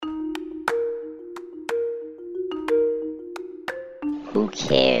Who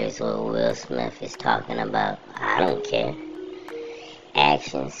cares what Will Smith is talking about? I don't care.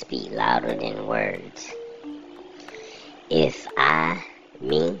 Actions speak louder than words. If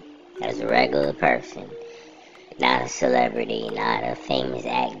me, as a regular person, not a celebrity, not a famous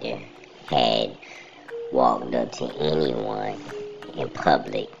actor, had walked up to anyone in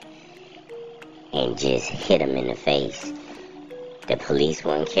public and just hit him in the face, the police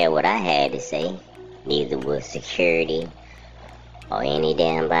wouldn't care what I had to say. Neither would security or any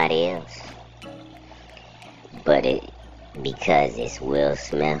damn body else. But because it's Will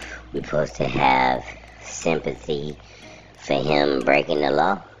Smith, we're supposed to have sympathy for him breaking the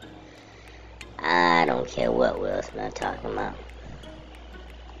law. I don't care what Will Smith talking about.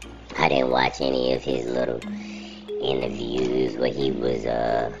 I didn't watch any of his little interviews where he was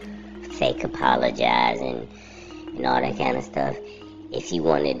fake apologizing and all that kind of stuff. If he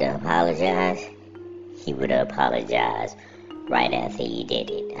wanted to apologize, he would have apologized right after he did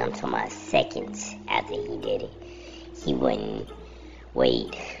it. I'm talking about seconds after he did it. He wouldn't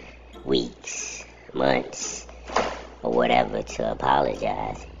wait weeks, months, or whatever to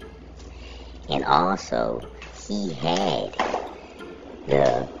apologize. And also, he had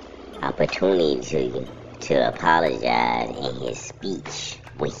the opportunity to apologize in his speech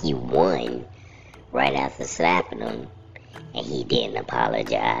when he won right after slapping him, and he didn't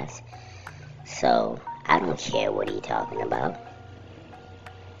apologize. So I don't care what he's talking about.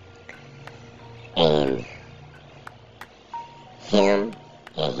 And him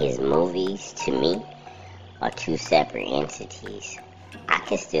and his movies, to me, are two separate entities. I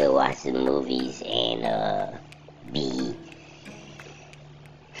can still watch the movies and be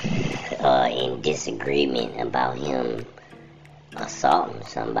in disagreement about him assaulting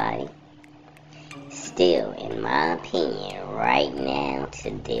somebody. Still, in my opinion, right now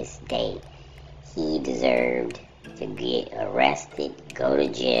to this day, he deserved to get arrested, go to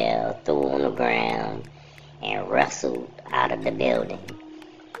jail, thrown on the ground, and wrestled out of the building.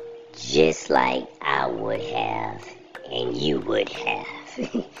 Just like I would have, and you would have.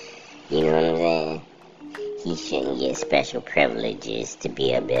 You know what I'm saying? He shouldn't get special privileges to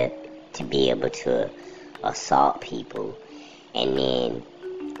be able to assault people, and then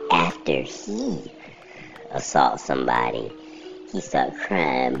after he assaults somebody, he start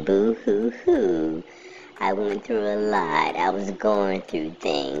crying, boo hoo hoo. I went through a lot. I was going through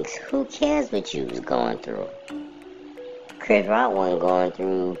things. Who cares what you was going through? Chris Rock wasn't going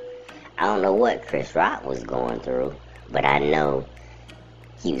through. I don't know what Chris Rock was going through, but I know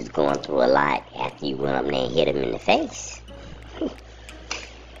he was going through a lot after you went up there and hit him in the face.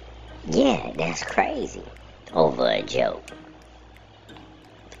 Yeah, that's crazy. Over a joke.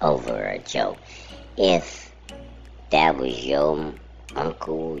 If that was your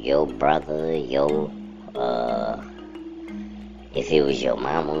uncle, your brother, if it was your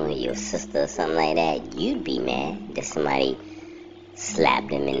mama, your sister, something like that, you'd be mad that somebody slapped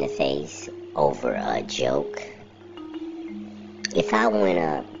him in the face over a joke. If I went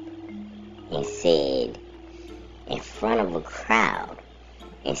up and said, in front of a crowd,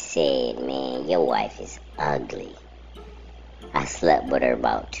 and said, man, your wife is ugly. I slept with her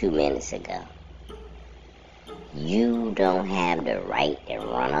about 2 minutes ago. You don't have the right to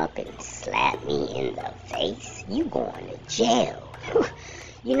run up and slap me in the face. You going to jail.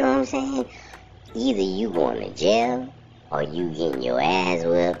 You know what I'm saying? Either you going to jail, or you getting your ass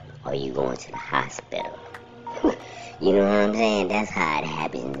whipped, or you going to the hospital. You know what I'm saying? That's how it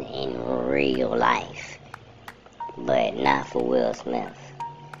happens in real life. But not for Will Smith.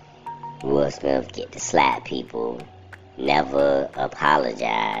 Will Smith get to slap people, never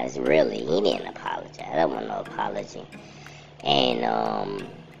apologize, really. He didn't apologize. That wasn't no apology. And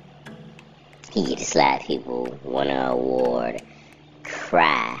he get to slap people, win an award,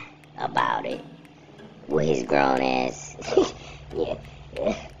 cry about it with his grown ass. Yeah.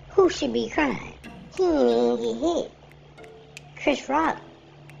 Who should be crying? He didn't even get hit. Chris Rock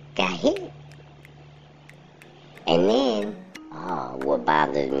got hit. And then, what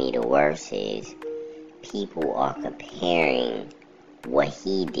bothers me the worst is people are comparing what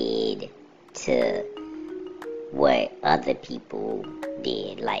he did to what other people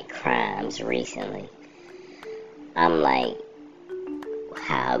did, like crimes recently. I'm like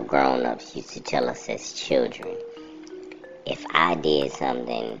how grown-ups used to tell us as children. If I did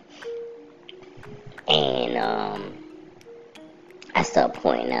something and I start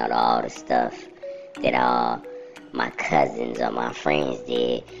pointing out all the stuff that all my cousins or my friends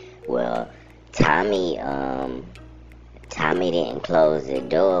did, well, Tommy didn't close the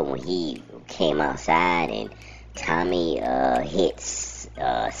door when he came outside, and Tommy hit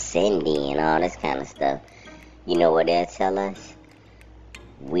Cindy and all this kind of stuff. You know what they'll tell us?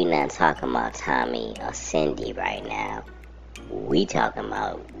 we not talking about Tommy or Cindy right now. We talking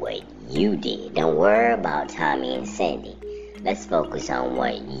about what you did. Don't worry about Tommy and Cindy. Let's focus on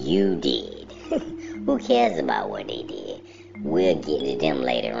what you did. Who cares about what they did? We'll get to them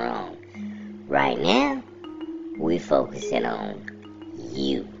later on. Right now, we focusing on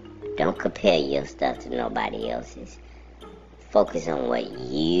you. Don't compare your stuff to nobody else's. Focus on what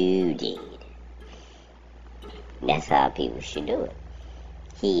you did. That's how people should do it.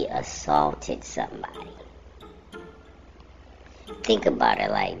 He assaulted somebody. Think about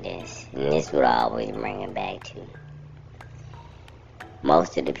it like this, and this is what I always bring it back to.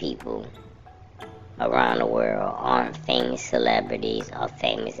 Most of the people around the world aren't famous celebrities or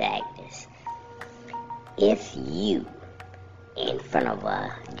famous actors. If you, in front of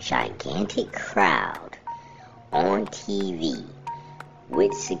a gigantic crowd on TV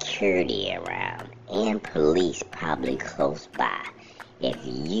with security around and police probably close by, if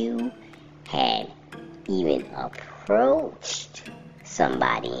you had even approached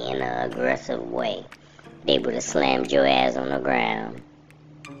somebody in an aggressive way, they would have slammed your ass on the ground,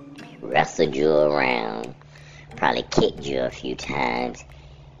 wrestled you around, probably kicked you a few times,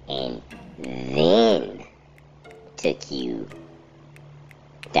 and then took you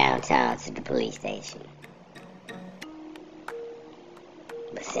downtown to the police station.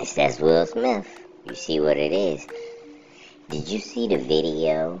 But since that's Will Smith, you see what it is. Did you see the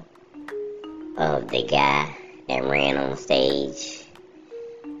video of the guy that ran on stage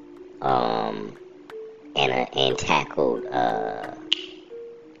and tackled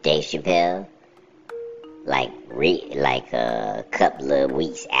Dave Chappelle like a couple of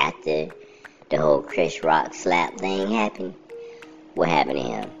weeks after the whole Chris Rock slap thing happened? What happened to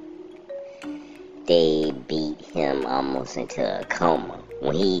him? They beat him almost into a coma.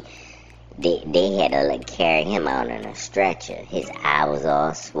 When they had to carry him out in a stretcher. His eye was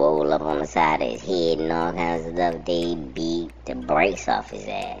all swollen up on the side of his head and all kinds of stuff. They beat the brakes off his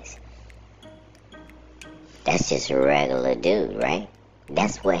ass. That's just a regular dude, right?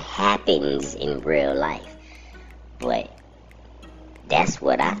 That's what happens in real life. But that's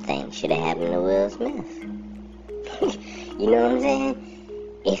what I think should have happened to Will Smith. You know what I'm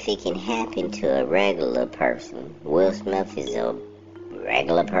saying? If it can happen to a regular person, Will Smith is a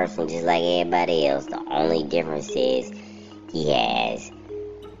regular person just like everybody else. The only difference is he's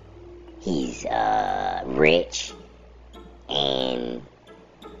rich and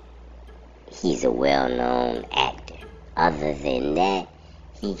he's a well-known actor. Other than that,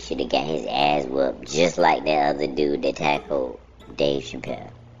 he should have got his ass whooped just like that other dude that tackled Dave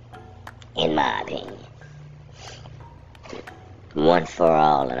Chappelle, in my opinion. One for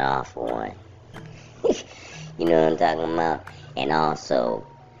all and all for one. You know what I'm talking about? And also,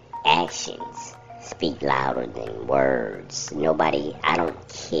 actions speak louder than words. I don't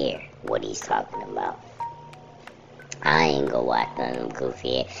care what he's talking about. I ain't gonna watch none of them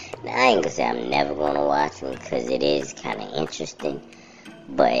goofy ass. Now, I ain't gonna say I'm never gonna watch them because it is kind of interesting.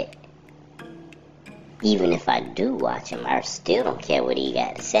 But even if I do watch him, I still don't care what he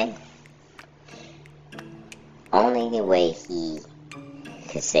got to say. Only the way he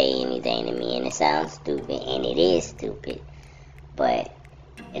could say anything to me, and it sounds stupid, and it is stupid, but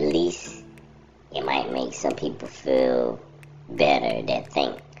at least it might make some people feel better that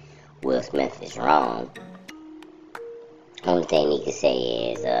think Will Smith is wrong. Only thing he could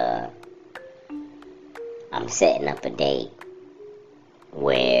say is, I'm setting up a date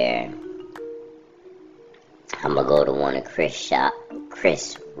where I'm gonna go to one of Chris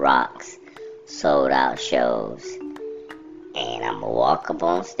Rock's sold out shows, and I'm gonna walk up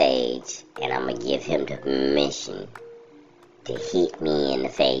on stage and I'm gonna give him the permission to hit me in the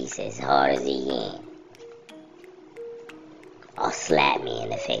face as hard as he can, or slap me in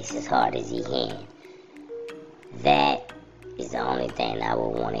the face as hard as he can. That is the only thing I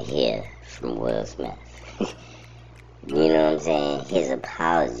would want to hear from Will Smith. You know what I'm saying? His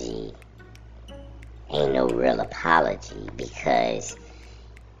apology ain't no real apology, because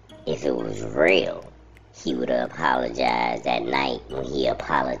if it was real, he would have apologized that night when he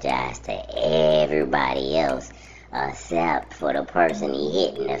apologized to everybody else except for the person he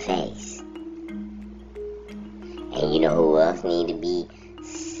hit in the face. And you know who else need to be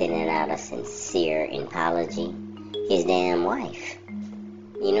sending out a sincere apology? His damn wife.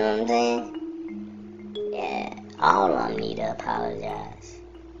 You know what I'm saying? Yeah, all of them need to apologize.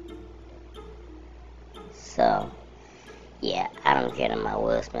 So, yeah, I don't care about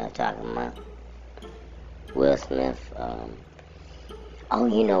Will Smith talking about. Will Smith, oh,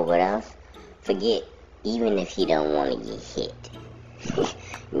 you know what else? Forget, even if he don't want to get hit,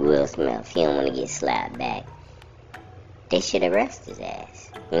 Will Smith, he don't want to get slapped back, they should arrest his ass.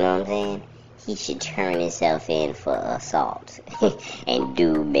 You know what I'm saying? He should turn himself in for assault and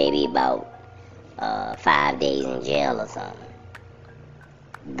do maybe about 5 days in jail or something.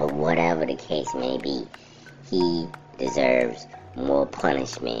 But whatever the case may be, he deserves more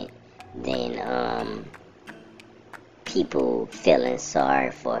punishment than people feeling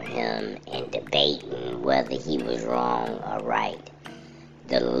sorry for him and debating whether he was wrong or right.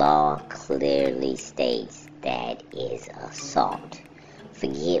 The law clearly states that is assault.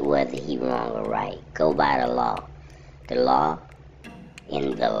 Forget whether he wrong or right. Go by the law. The law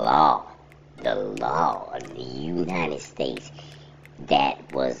of the United States,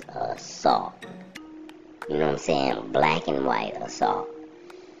 that was assault. You know what I'm saying? Black and white assault.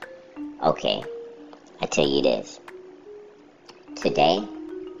 Okay, I tell you this. Today,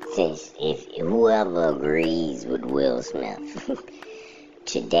 since if whoever agrees with Will Smith,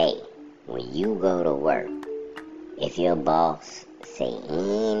 today, when you go to work, if your boss say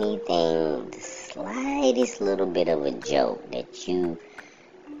anything, the slightest little bit of a joke that you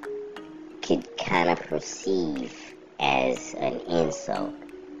could kind of perceive as an insult,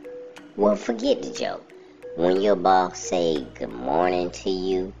 well, forget the joke. When your boss say good morning to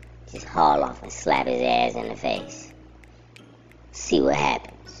you, just haul off and slap his ass in the face. See what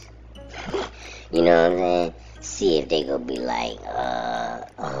happens. You know what I'm saying? See if they gonna be like,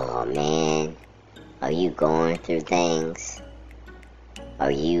 oh man, are you going through things?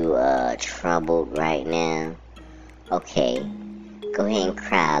 Are you troubled right now? Okay, go ahead and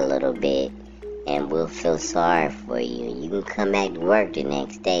cry a little bit and we'll feel sorry for you. You can come back to work the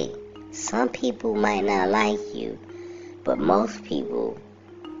next day. Some people might not like you, but most people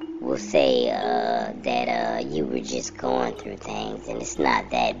will say that you were just going through things and it's not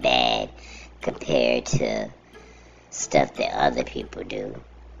that bad compared to stuff that other people do.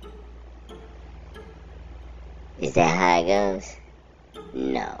 Is that how it goes?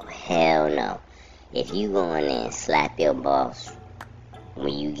 No, hell no. If you go in there and slap your boss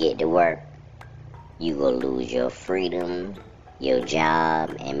when you get to work, you gonna lose your freedom, your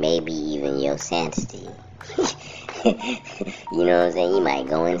job, and maybe even your sanity. You know what I'm saying? You might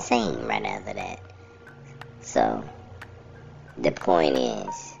go insane right after that. So, the point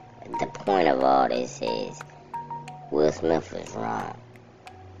of all this is, Will Smith was wrong.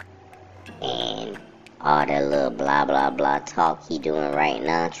 And all that little blah blah blah talk he doing right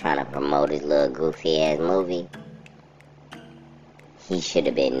now, trying to promote his little goofy ass movie, he should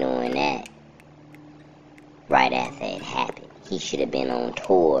have been doing that right after it happened. He should have been on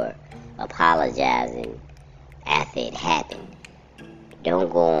tour apologizing after it happened.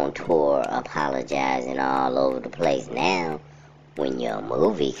 Don't go on tour apologizing all over the place now when your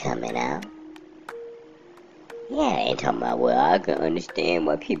movie coming out. Yeah, and talking about, well, I can understand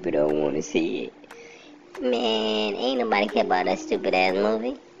why people don't want to see it. Man, ain't nobody care about that stupid ass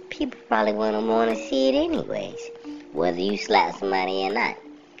movie. People probably wouldn't want to see it anyways, whether you slap somebody or not.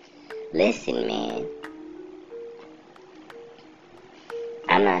 Listen, man,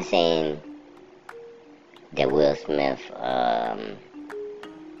 I'm not saying that Will Smith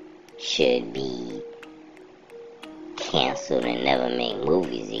should be canceled and never make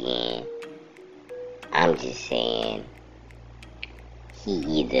movies again. I'm just saying he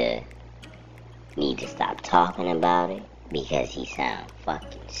either need to stop talking about it because he sounds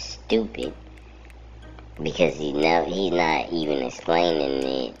fucking stupid, because he's not even explaining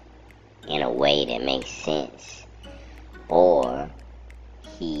it in a way that makes sense, or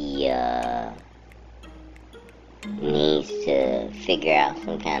he needs to figure out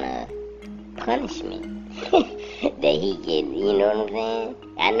some kind of punishment that he can, you know what I'm saying?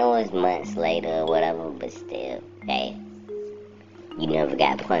 I know it's months later or whatever, but still, hey, you never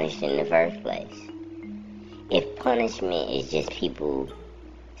got punished in the first place. If punishment is just people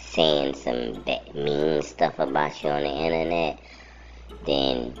saying some mean stuff about you on the internet,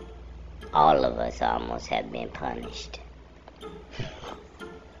 then all of us almost have been punished.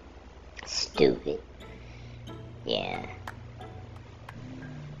 Stupid. Yeah.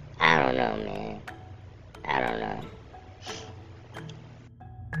 I don't know, man. I don't know.